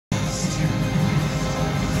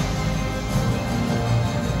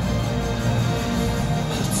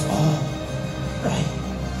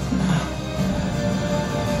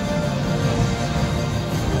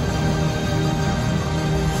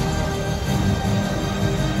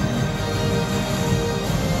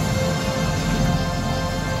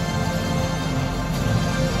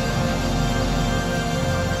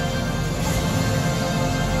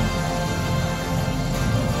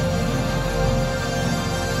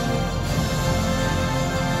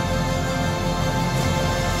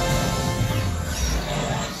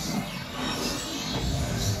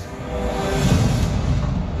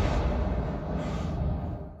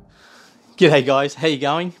G'day guys, how you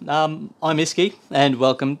going? I'm Iski and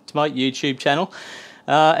welcome to my YouTube channel.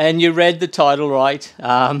 And you read the title right.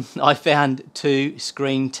 I found two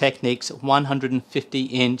Screen Technics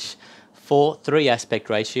 150-inch 4:3 aspect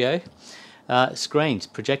ratio screens,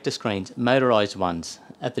 projector screens, motorized ones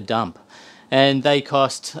at the dump. And they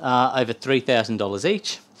cost over $3,000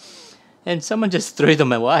 each. And someone just threw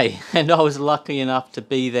them away. And I was lucky enough to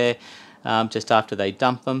be there just after they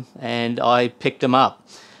dumped them, and I picked them up.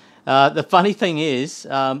 The funny thing is,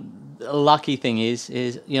 lucky thing is,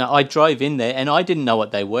 you know, I drove in there and I didn't know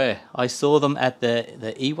what they were. I saw them at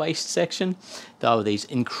the e-waste section. They were these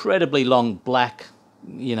incredibly long black,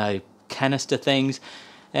 you know, canister things,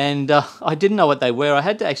 and I didn't know what they were. I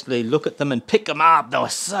had to actually look at them and pick them up. They were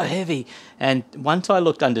so heavy. And once I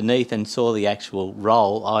looked underneath and saw the actual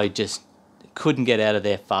roll, I just couldn't get out of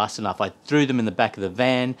there fast enough. I threw them in the back of the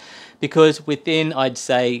van because within, I'd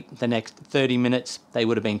say, the next 30 minutes, they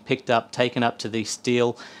would have been picked up, taken up to the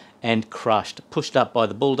steel and crushed, pushed up by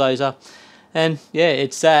the bulldozer. And yeah,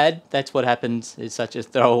 it's sad. That's what happens. It's such a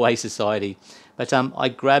throwaway society. But I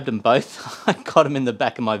grabbed them both. I got them in the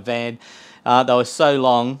back of my van. They were so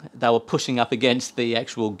long, they were pushing up against the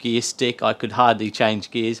actual gear stick. I could hardly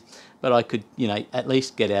change gears, but I could, you know, at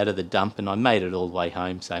least get out of the dump, and I made it all the way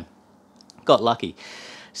home. So got lucky.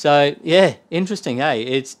 So yeah, interesting, hey?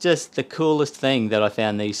 It's just the coolest thing that I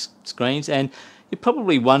found these screens. And you're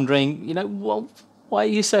probably wondering, you know, well, why are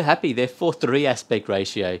you so happy? They're 4:3 aspect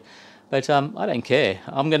ratio. But I don't care.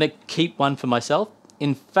 I'm going to keep one for myself.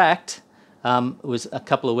 In fact, it was a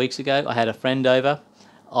couple of weeks ago, I had a friend over.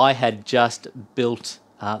 I had just built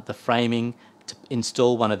the framing to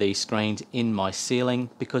install one of these screens in my ceiling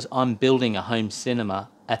because I'm building a home cinema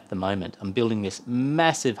at the moment. I'm building this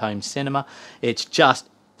massive home cinema. It's just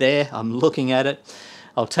there. I'm looking at it.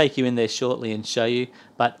 I'll take you in there shortly and show you.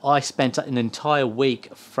 But I spent an entire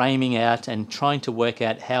week framing out and trying to work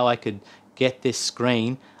out how I could get this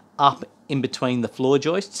screen up in between the floor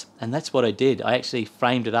joists. And that's what I did. I actually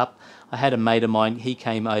framed it up. I had a mate of mine. He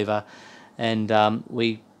came over and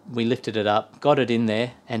we lifted it up, got it in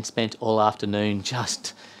there, and spent all afternoon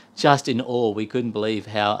just in awe. We couldn't believe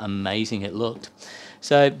how amazing it looked.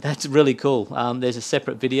 So that's really cool. There's a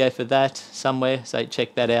separate video for that somewhere, so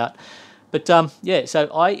check that out. But yeah, so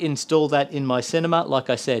I installed that in my cinema. Like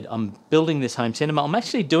I said, I'm building this home cinema. I'm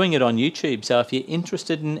actually doing it on YouTube, so if you're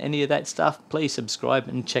interested in any of that stuff, please subscribe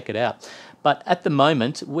and check it out. But at the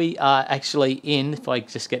moment, we are actually in, if I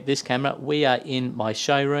just get this camera, we are in my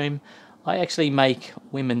showroom. I actually make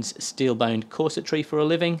women's steel-boned corsetry for a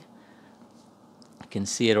living. You can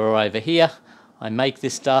see it all over here. I make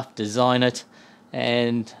this stuff, design it,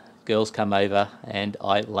 and girls come over and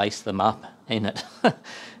I lace them up in it.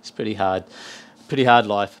 It's pretty hard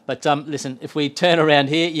life. But listen, if we turn around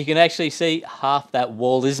here, you can actually see half that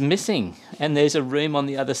wall is missing, and there's a room on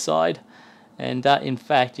the other side. And in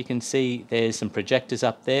fact, you can see there's some projectors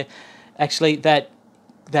up there. Actually, that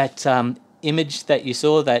image that you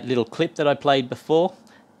saw, that little clip that I played before,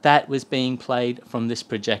 that was being played from this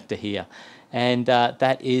projector here. And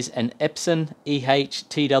that is an Epson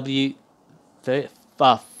EHTW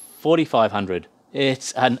 4500.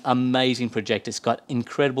 It's an amazing projector. It's got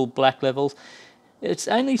incredible black levels. It's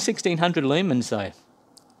only 1600 lumens though.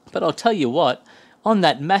 But I'll tell you what, on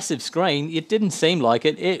that massive screen, it didn't seem like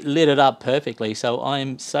it. It lit it up perfectly. So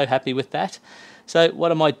I'm so happy with that. So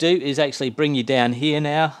what I might do is actually bring you down here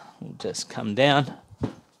now. We'll just come down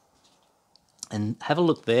and have a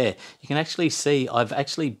look there. You can actually see I've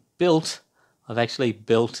actually built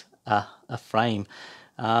a frame.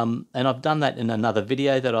 And I've done that in another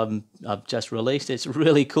video that I've just released. It's a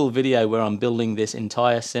really cool video where I'm building this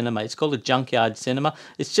entire cinema. It's called a junkyard cinema.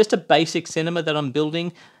 It's just a basic cinema that I'm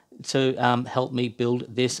building to help me build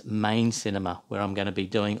this main cinema where I'm going to be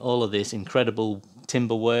doing all of this incredible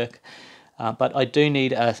timber work. But I do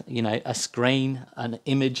need a screen, an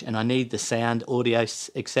image, and I need the sound, audio,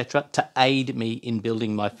 etc. to aid me in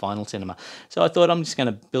building my final cinema. So I thought I'm just going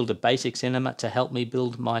to build a basic cinema to help me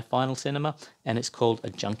build my final cinema, and it's called a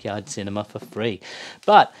junkyard cinema for free.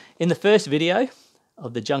 But in the first video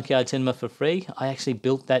of the junkyard cinema for free, I actually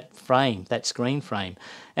built that frame, that screen frame,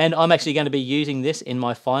 and I'm actually going to be using this in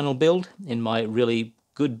my final build, in my really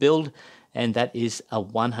good build. And that is a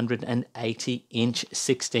 180-inch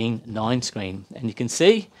 16:9 screen. And you can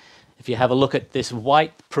see, if you have a look at this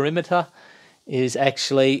white perimeter, is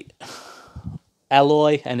actually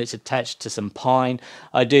alloy, and it's attached to some pine.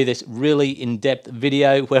 I do this really in-depth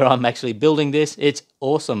video where I'm actually building this. It's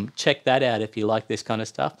awesome. Check that out if you like this kind of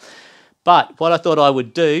stuff. But what I thought I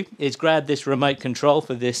would do is grab this remote control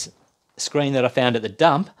for this screen that I found at the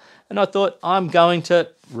dump, and I thought I'm going to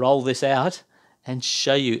roll this out and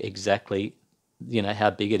show you exactly, you know, how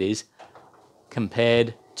big it is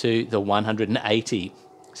compared to the 180.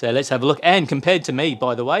 So let's have a look. And compared to me,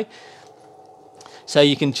 by the way. So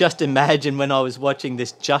you can just imagine when I was watching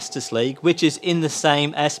this Justice League, which is in the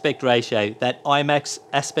same aspect ratio, that IMAX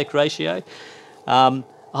aspect ratio. I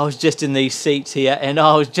was just in these seats here and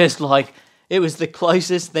I was just like, it was the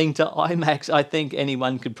closest thing to IMAX I think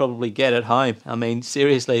anyone could probably get at home. I mean,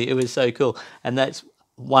 seriously, it was so cool. And that's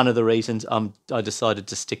one of the reasons I decided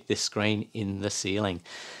to stick this screen in the ceiling.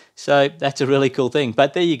 So that's a really cool thing.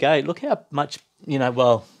 But there you go. Look how much, you know,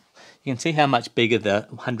 well, you can see how much bigger the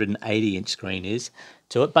 180-inch screen is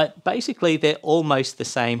to it. But basically, they're almost the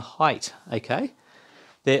same height, okay?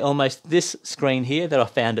 They're almost, this screen here that I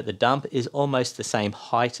found at the dump is almost the same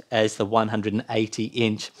height as the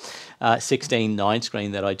 180-inch 16:9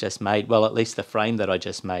 screen that I just made. Well, at least the frame that I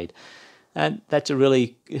just made. And that's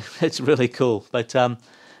really cool. But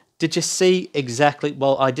did you see exactly,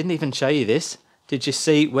 well, I didn't even show you this. Did you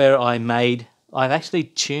see where I've actually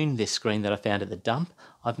tuned this screen that I found at the dump.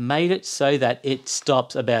 I've made it so that it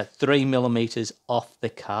stops about 3 millimeters off the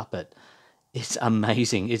carpet. It's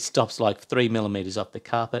amazing. It stops like 3 millimeters off the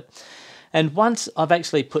carpet. And once I've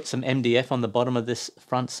actually put some MDF on the bottom of this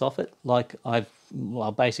front soffit, like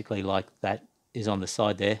basically like that is on the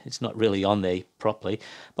side there. It's not really on there properly.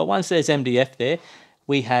 But once there's MDF there,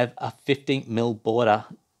 we have a 50mm border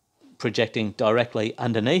projecting directly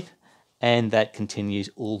underneath, and that continues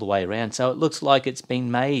all the way around. So it looks like it's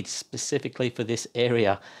been made specifically for this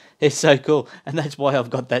area. It's so cool. And that's why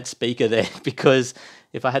I've got that speaker there, because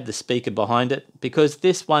if I had the speaker behind it, because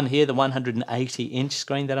this one here, the 180-inch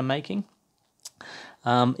screen that I'm making,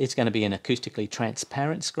 it's going to be an acoustically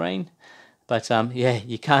transparent screen. But yeah,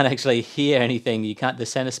 you can't actually hear anything. You can't. The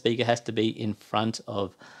center speaker has to be in front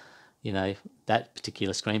of, you know, that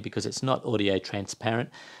particular screen because it's not audio transparent.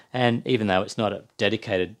 And even though it's not a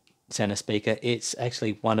dedicated center speaker, it's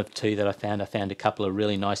actually one of two that I found. I found a couple of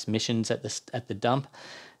really nice missions at the dump,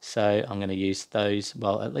 so I'm going to use those.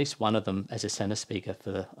 Well, at least one of them as a center speaker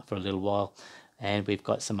for a little while, and we've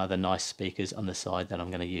got some other nice speakers on the side that I'm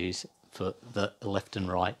going to use for the left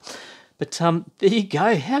and right. But there you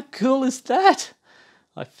go. How cool is that?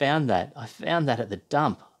 I found that at the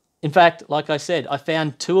dump. In fact, like I said, I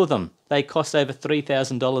found two of them. They cost over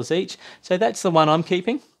 $3,000 each, so that's the one I'm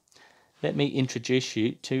keeping. Let me introduce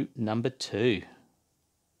you to number 2,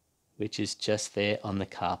 which is just there on the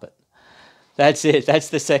carpet. That's it. That's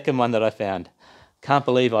the second one that I found. Can't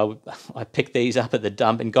believe I picked these up at the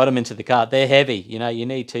dump and got them into the car. They're heavy. You know, you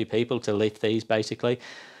need 2 people to lift these basically.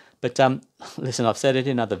 But listen, I've said it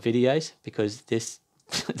in other videos because this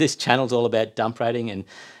channel's all about dump rating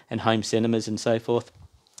and home cinemas and so forth.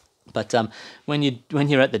 But when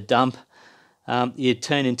you're at the dump, you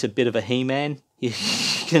turn into a bit of a He-Man.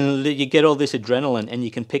 You get all this adrenaline and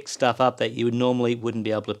you can pick stuff up that you normally wouldn't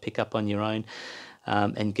be able to pick up on your own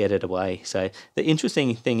and get it away. So the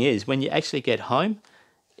interesting thing is when you actually get home,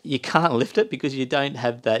 you can't lift it because you don't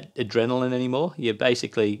have that adrenaline anymore. You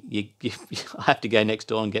basically, I have to go next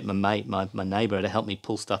door and get my mate, my neighbour, to help me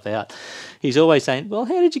pull stuff out. He's always saying, well,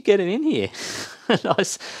 how did you get it in here? And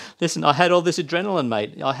listen, I had all this adrenaline,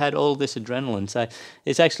 mate. I had all this adrenaline. So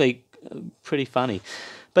it's actually pretty funny.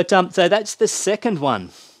 But so that's the second one.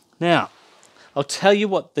 Now, I'll tell you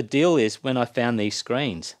what the deal is when I found these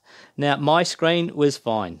screens. Now, my screen was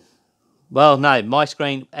fine. Well, no, my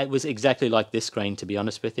screen, it was exactly like this screen, to be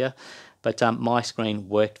honest with you. But my screen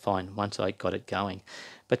worked fine once I got it going.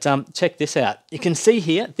 But check this out. You can see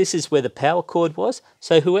here, this is where the power cord was.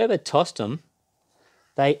 So whoever tossed them,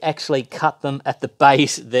 they actually cut them at the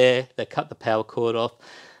base there. They cut the power cord off.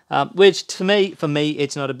 Which for me,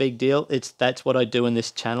 it's not a big deal. That's what I do in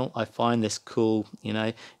this channel. I find this cool, you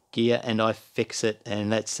know, gear and I fix it, and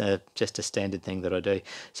that's just a standard thing that I do.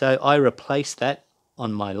 So I replaced that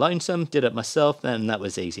on my lonesome, did it myself, and that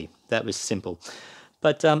was easy. That was simple.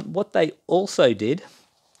 But what they also did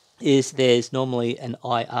is there's normally an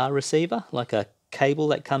IR receiver, like a cable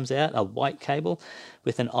that comes out, a white cable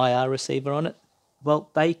with an IR receiver on it. Well,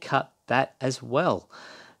 they cut that as well.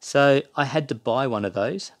 So I had to buy one of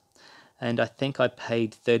those, and I think I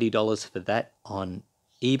paid $30 for that on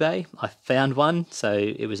eBay. I found one, so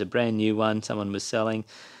it was a brand new one someone was selling.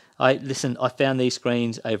 I found these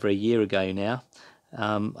screens over a year ago now.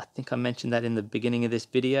 I think I mentioned that in the beginning of this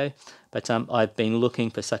video, but I've been looking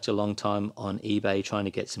for such a long time on eBay trying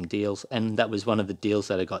to get some deals, and that was one of the deals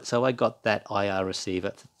that I got. So I got that IR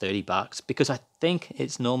receiver for $30 because I think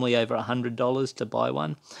it's normally over $100 to buy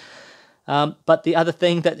one. But the other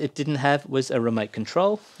thing that it didn't have was a remote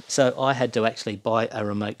control, so I had to actually buy a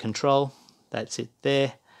remote control. That's it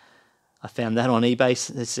there. I found that on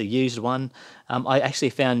eBay. It's a used one. I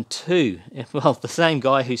actually found two. Well, the same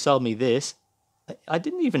guy who sold me this, I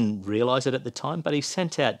didn't even realize it at the time, but he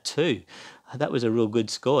sent out two. That was a real good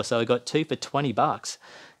score. So I got two for 20 bucks.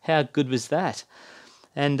 How good was that?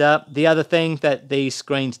 And the other thing that these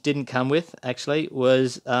screens didn't come with, actually,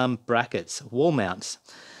 was brackets, wall mounts.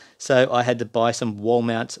 So I had to buy some wall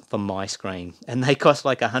mounts for my screen, and they cost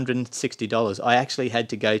like $160. I actually had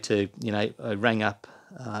to go to, I rang up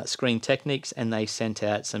Screen Technics, and they sent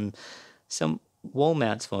out some wall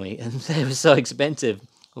mounts for me, and they were so expensive.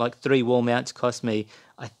 Like 3 wall mounts cost me,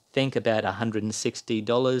 I think, about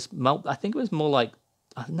 $160. I think it was more like,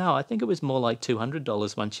 no, I think it was more like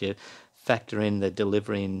 $200 once you factor in the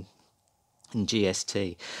delivery and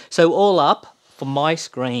GST. So all up, for my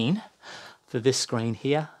screen, for this screen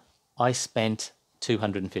here, I spent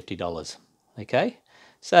 $250, okay?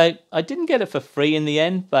 So I didn't get it for free in the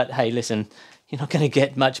end, but hey, listen, you're not going to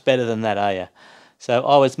get much better than that, are you? So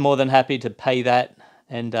I was more than happy to pay that,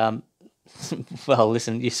 and well,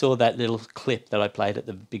 listen, you saw that little clip that I played at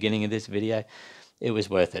the beginning of this video. It was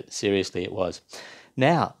worth it. Seriously, it was.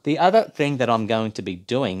 Now, the other thing that I'm going to be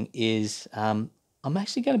doing is I'm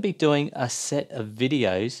actually going to be doing a set of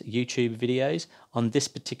videos, YouTube videos, on this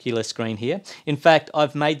particular screen here. In fact,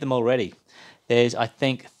 I've made them already. There's, I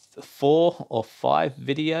think, 4 or 5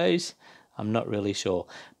 videos. I'm not really sure.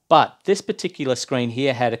 But this particular screen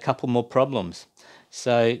here had a couple more problems.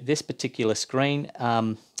 So this particular screen,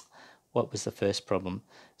 what was the first problem?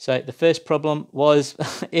 So the first problem was,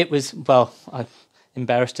 well, I'm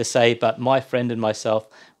embarrassed to say, but my friend and myself,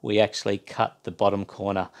 we actually cut the bottom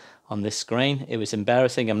corner on this screen. It was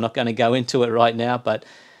embarrassing. I'm not going to go into it right now, but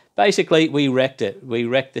basically we wrecked it. We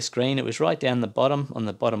wrecked the screen. It was right down the bottom, on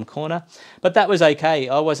the bottom corner. But that was okay.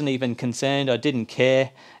 I wasn't even concerned. I didn't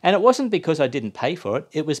care. And it wasn't because I didn't pay for it.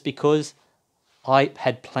 It was because I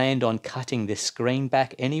had planned on cutting this screen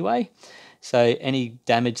back anyway. So any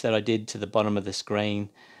damage that I did to the bottom of the screen,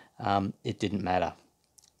 it didn't matter.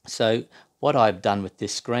 So what I've done with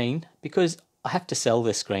this screen, because I have to sell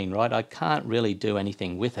this screen, right? I can't really do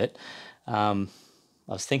anything with it. I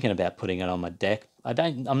was thinking about putting it on my deck.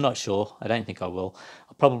 I'm not sure. I don't think I will.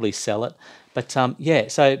 I'll probably sell it. But yeah,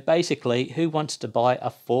 so basically, who wants to buy a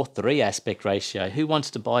 4:3 aspect ratio? Who wants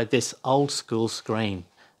to buy this old school screen?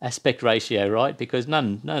 Aspect ratio, right? Because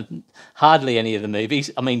hardly any of the movies.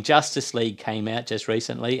 I mean, Justice League came out just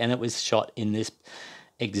recently, and it was shot in this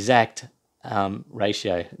exact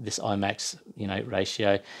ratio, this IMAX,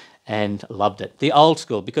 ratio, and loved it. The old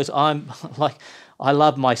school, because I'm like, I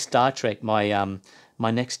love my Star Trek, my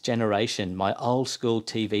Next Generation, my old school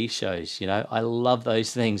TV shows. I love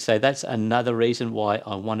those things. So that's another reason why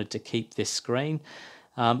I wanted to keep this screen,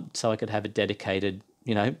 so I could have a dedicated,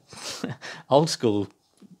 old school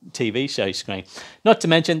TV show screen. Not to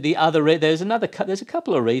mention the other, there's a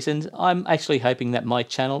couple of reasons. I'm actually hoping that my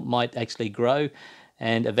channel might actually grow,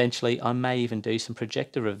 and eventually I may even do some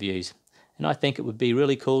projector reviews. And I think it would be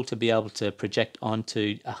really cool to be able to project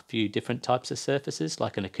onto a few different types of surfaces,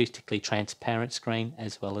 like an acoustically transparent screen,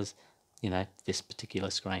 as well as, this particular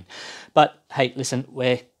screen. But hey, listen,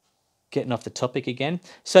 we're getting off the topic again.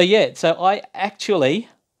 So yeah, so I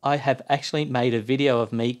have actually made a video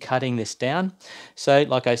of me cutting this down. So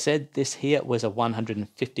like I said, this here was a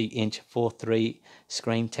 150-inch 4:3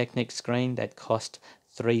 screen, Technics screen that cost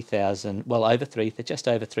just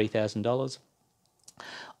over $3,000.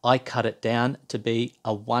 I cut it down to be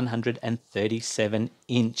a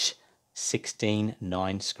 137-inch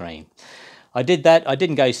 16:9 screen. I did that. I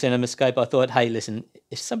didn't go CinemaScope. I thought, hey, listen,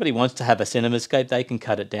 if somebody wants to have a CinemaScope, they can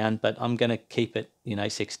cut it down, but I'm going to keep it,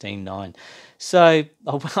 16:9. So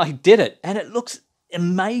I did it, and it looks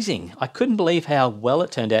amazing. I couldn't believe how well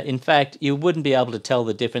it turned out. In fact, you wouldn't be able to tell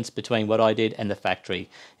the difference between what I did and the factory.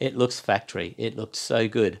 It looks factory. It looked so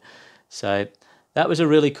good. So that was a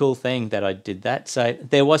really cool thing that I did that. So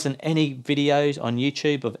there wasn't any videos on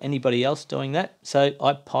YouTube of anybody else doing that. So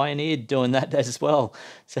I pioneered doing that as well.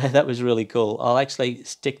 So that was really cool. I'll actually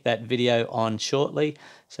stick that video on shortly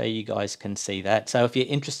so you guys can see that. So if you're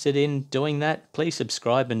interested in doing that, please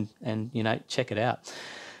subscribe and check it out.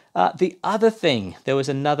 The other thing, there was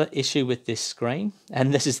another issue with this screen,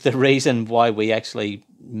 and this is the reason why we actually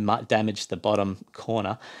damaged the bottom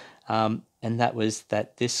corner. And that was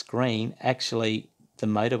that this screen, actually, the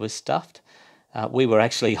motor was stuffed. We were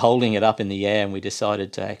actually holding it up in the air, and we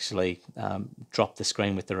decided to actually drop the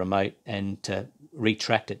screen with the remote and to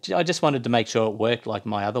retract it. I just wanted to make sure it worked like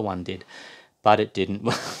my other one did, but it didn't.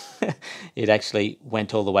 It actually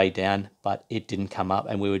went all the way down, but it didn't come up,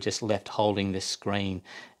 and we were just left holding this screen,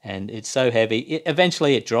 and it's so heavy.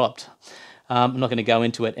 Eventually it dropped. I'm not going to go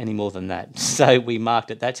into it any more than that. So we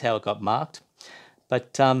marked it. That's how it got marked.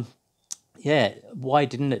 But yeah, why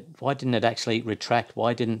didn't it actually retract?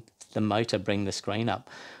 Why didn't the motor bring the screen up?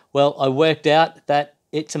 Well, I worked out that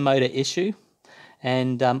it's a motor issue,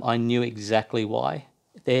 and I knew exactly why.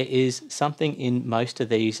 There is something in most of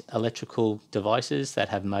these electrical devices that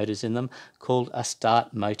have motors in them called a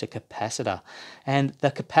start motor capacitor. And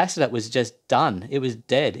the capacitor was just done. It was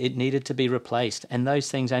dead. It needed to be replaced. And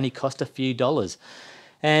those things only cost a few dollars.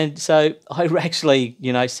 And so I actually,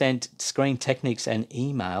 sent Screen Technics an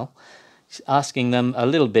email asking them a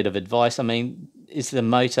little bit of advice. I mean, is the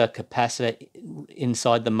motor capacitor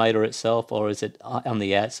inside the motor itself, or is it on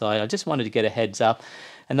the outside? I just wanted to get a heads up.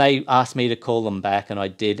 And they asked me to call them back, and I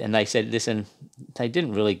did. And they said, listen, they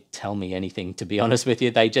didn't really tell me anything, to be honest with you.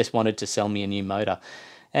 They just wanted to sell me a new motor.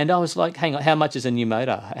 And I was like, hang on, how much is a new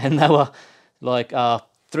motor? And they were like,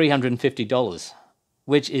 $350,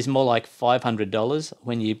 which is more like $500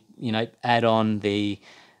 when you add on the,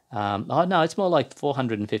 oh no, it's more like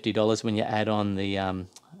 $450 when you add on the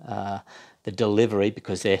delivery,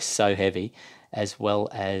 because they're so heavy, as well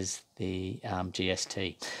as the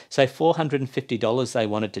GST. So $450 they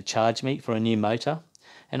wanted to charge me for a new motor.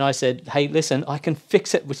 And I said, hey, listen, I can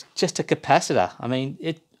fix it with just a capacitor. I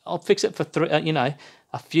mean, I'll fix it for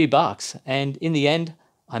a few bucks. And in the end,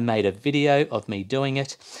 I made a video of me doing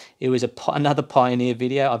it. It was another pioneer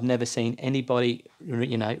video. I've never seen anybody,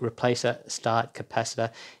 replace a start capacitor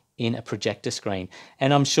in a projector screen.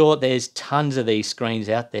 And I'm sure there's tons of these screens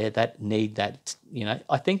out there that need that.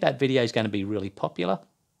 I think that video is going to be really popular.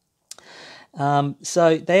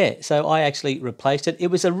 So I actually replaced it. It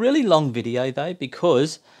was a really long video though,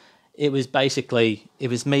 because it was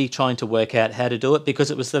me trying to work out how to do it,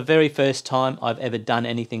 because it was the very first time I've ever done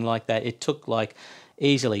anything like that. It took like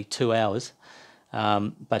easily 2 hours.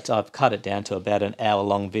 But I've cut it down to about an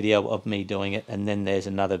hour-long video of me doing it, and then there's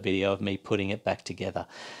another video of me putting it back together.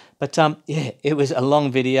 But yeah, it was a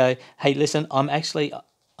long video. Hey, listen, I'm actually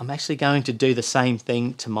going to do the same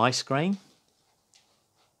thing to my screen.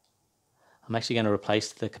 I'm actually going to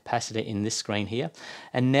replace the capacitor in this screen here.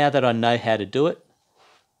 And now that I know how to do it,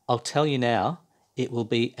 I'll tell you now, it will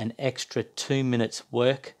be an extra 2 minutes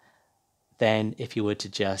work than if you were to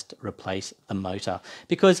just replace the motor.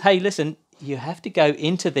 Because, hey, listen, you have to go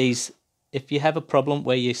into these. If you have a problem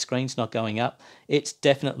where your screen's not going up, it's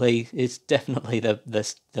definitely the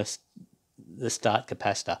start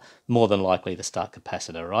capacitor, more than likely the start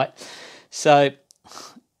capacitor, right? So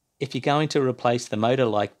if you're going to replace the motor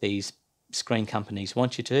like these screen companies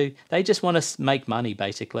want you to, they just want to make money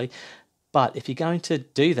basically. But if you're going to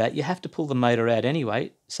do that, you have to pull the motor out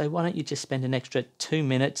anyway. So why don't you just spend an extra 2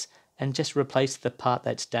 minutes and just replace the part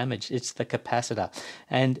that's damaged? It's the capacitor,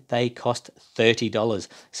 and they cost $30.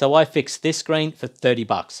 So I fixed this screen for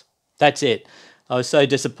 $30. That's it. I was so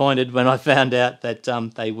disappointed when I found out that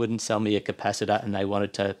they wouldn't sell me a capacitor, and they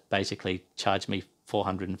wanted to basically charge me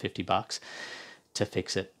 $450 to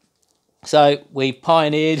fix it. So we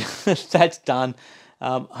pioneered. That's done.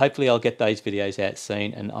 Hopefully I'll get those videos out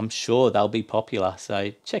soon, and I'm sure they'll be popular.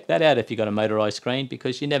 So check that out if you've got a motorized screen,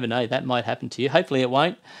 because you never know, that might happen to you. Hopefully it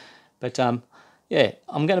won't. But yeah,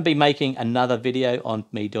 I'm going to be making another video on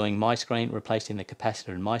me doing my screen, replacing the capacitor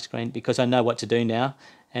in my screen, because I know what to do now,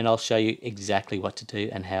 and I'll show you exactly what to do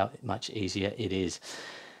and how much easier it is.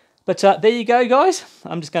 But there you go, guys.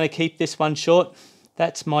 I'm just going to keep this one short.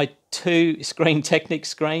 That's my 2 Screen Technics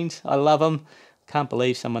screens. I love them. Can't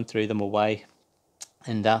believe someone threw them away.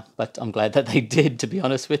 And but I'm glad that they did, to be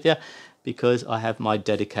honest with you, because I have my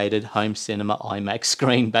dedicated home cinema IMAX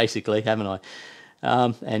screen, basically, haven't I?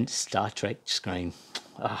 And Star Trek screen.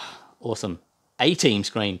 Awesome. A-Team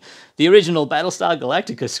screen. The original Battlestar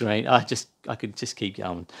Galactica screen. I could just keep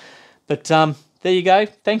going. But there you go.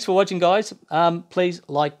 Thanks for watching, guys. Please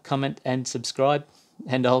like, comment, and subscribe,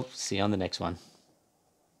 and I'll see you on the next one.